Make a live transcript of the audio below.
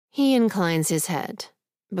He inclines his head,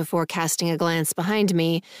 before casting a glance behind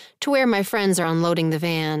me to where my friends are unloading the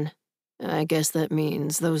van. I guess that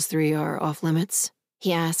means those 3 are off limits,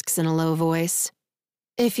 he asks in a low voice.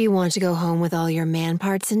 If you want to go home with all your man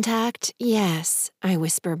parts intact, yes, I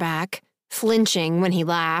whisper back, flinching when he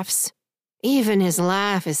laughs. Even his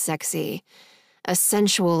laugh is sexy, a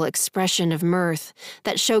sensual expression of mirth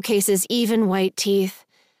that showcases even white teeth.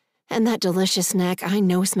 And that delicious neck I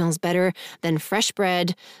know smells better than fresh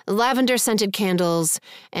bread, lavender-scented candles,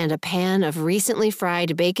 and a pan of recently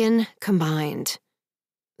fried bacon combined.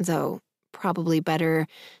 Though, probably better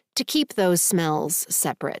to keep those smells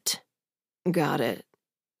separate. Got it.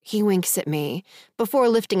 He winks at me, before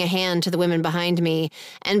lifting a hand to the women behind me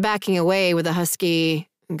and backing away with a husky,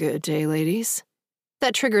 "Good day, ladies."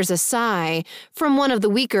 That triggers a sigh from one of the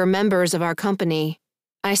weaker members of our company.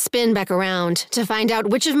 I spin back around to find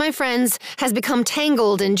out which of my friends has become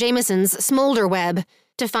tangled in Jameson's smolder web,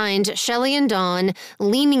 to find Shelley and Dawn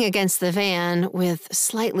leaning against the van with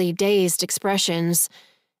slightly dazed expressions,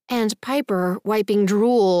 and Piper wiping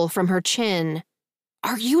drool from her chin.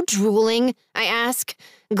 "Are you drooling?" I ask,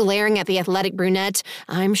 glaring at the athletic brunette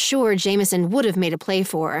I'm sure Jameson would have made a play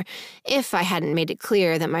for, if I hadn't made it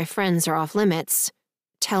clear that my friends are off limits.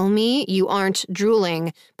 "Tell me you aren't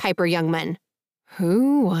drooling, Piper Youngman."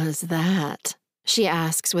 "Who was that?" she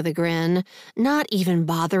asks with a grin, not even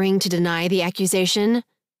bothering to deny the accusation.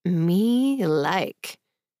 "Me like."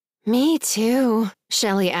 "Me too,"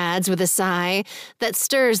 Shelley adds with a sigh that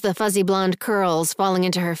stirs the fuzzy blonde curls falling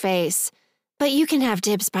into her face. "But you can have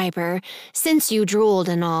dibs, Piper, since you drooled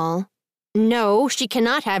and all." "No, she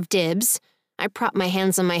cannot have dibs." I prop my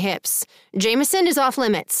hands on my hips. "Jameson is off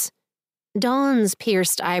limits." Dawn's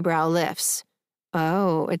pierced eyebrow lifts.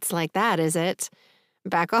 "Oh, it's like that, is it?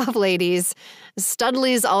 Back off, ladies.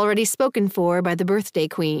 Studley's already spoken for by the birthday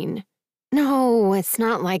queen." "No, it's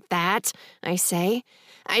not like that," I say.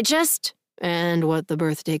 "I just—" "And what the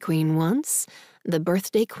birthday queen wants, the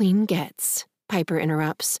birthday queen gets," Piper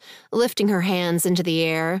interrupts, lifting her hands into the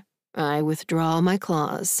air. "I withdraw my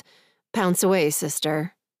claws. Pounce away,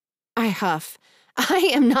 sister." I huff. I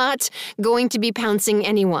am not going to be pouncing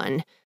anyone.